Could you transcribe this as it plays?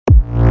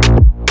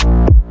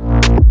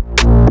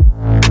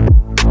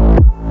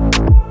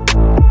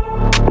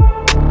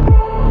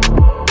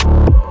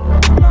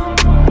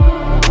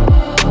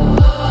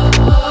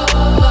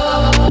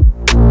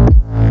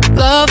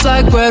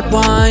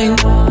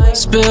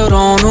out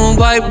on a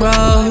white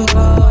rug.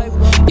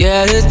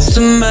 Yeah, it's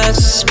a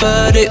mess,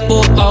 but it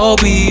will all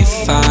be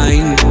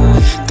fine.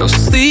 Those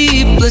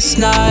sleepless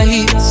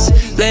nights,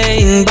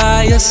 laying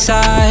by your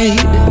side,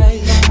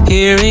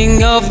 hearing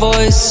your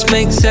voice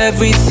makes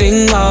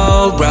everything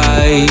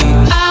alright.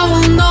 I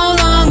will no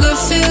longer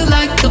feel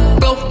like the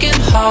broken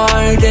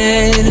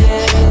hearted.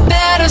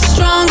 Better,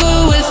 stronger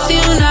with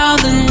you now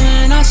than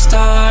when I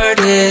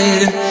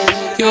started.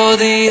 You're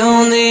the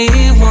only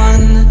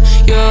one,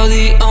 you're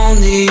the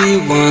only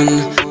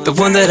one, the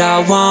one that I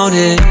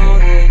wanted,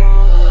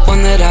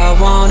 one that I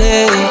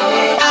wanted.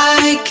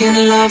 I can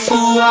love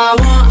who I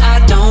want, I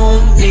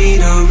don't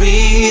need a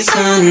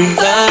reason.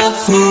 Love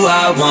who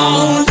I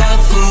want,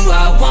 love who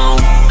I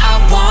want, I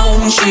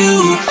want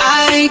you.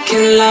 I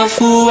can love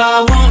who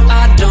I want,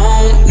 I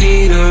don't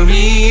need a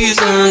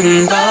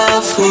reason.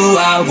 Love who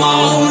I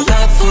want,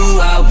 love who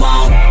I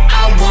want,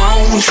 I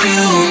want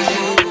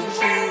you.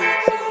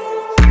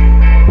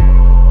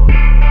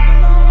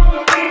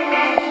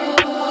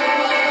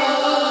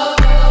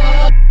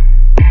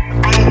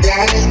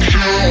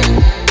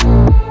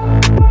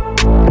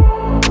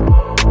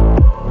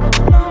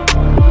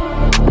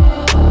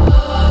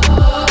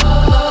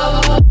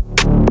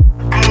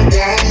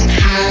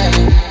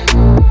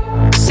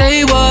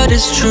 Say what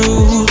is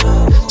true,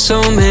 so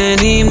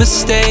many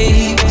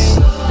mistakes.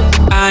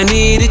 I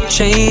needed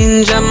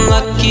change, I'm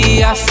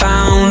lucky I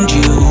found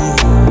you.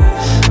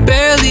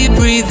 Barely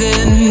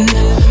breathing,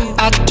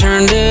 I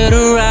turned it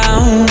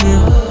around.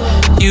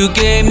 You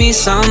gave me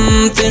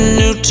something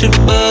new to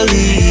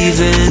believe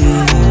in.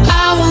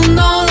 I will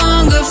no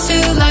longer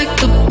feel like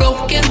the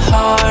broken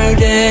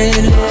hearted.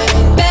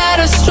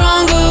 Better,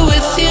 stronger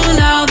with you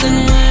now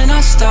than when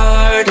I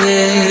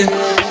started.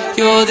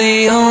 You're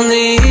the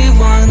only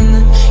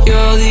one,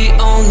 you're the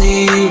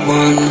only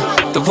one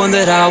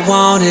that I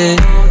wanted,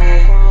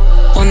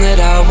 one that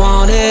I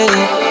wanted.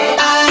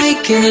 I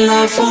can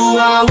love who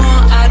I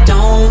want, I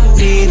don't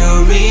need a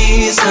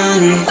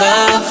reason.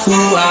 Love who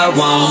I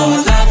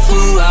want, love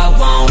who I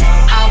want,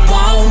 I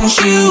want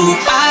you.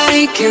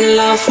 I can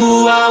love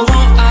who I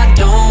want, I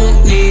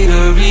don't need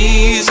a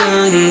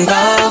reason.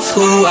 Love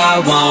who I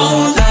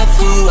want, love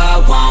who I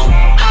want,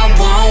 I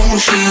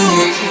want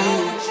you.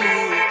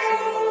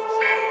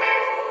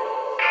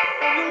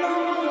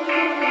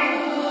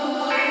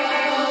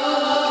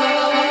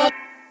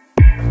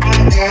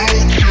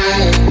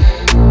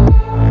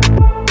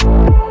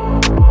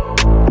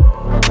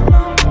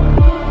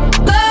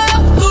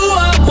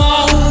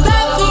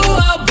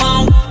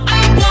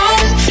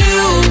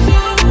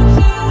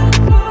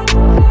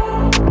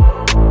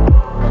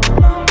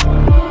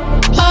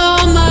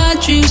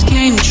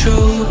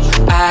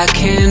 I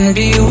can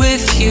be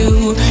with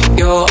you,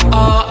 you're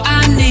all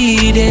I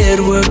needed.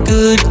 We're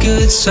good,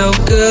 good, so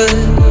good.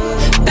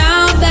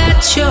 Now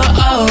that you're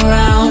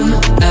around,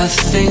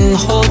 nothing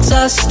holds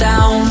us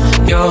down.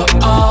 You're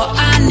all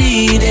I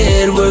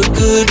needed. We're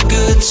good,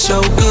 good,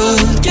 so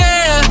good.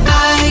 Yeah,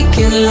 I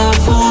can love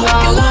who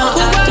I want,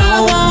 I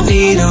don't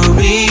need a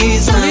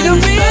reason.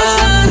 Love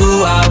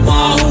who I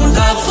want,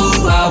 love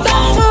who I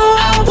want,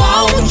 I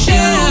want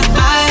you.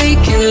 I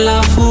can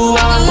love who I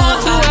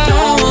want, I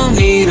don't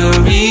need a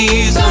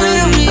reason.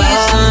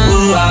 Love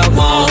who I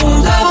want,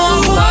 love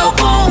who I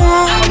want,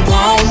 I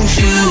want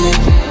you.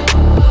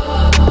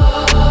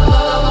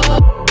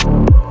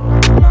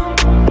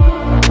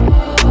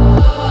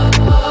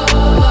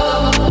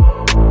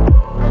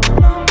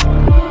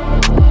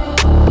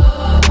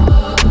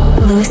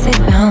 Lucid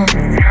Bounce.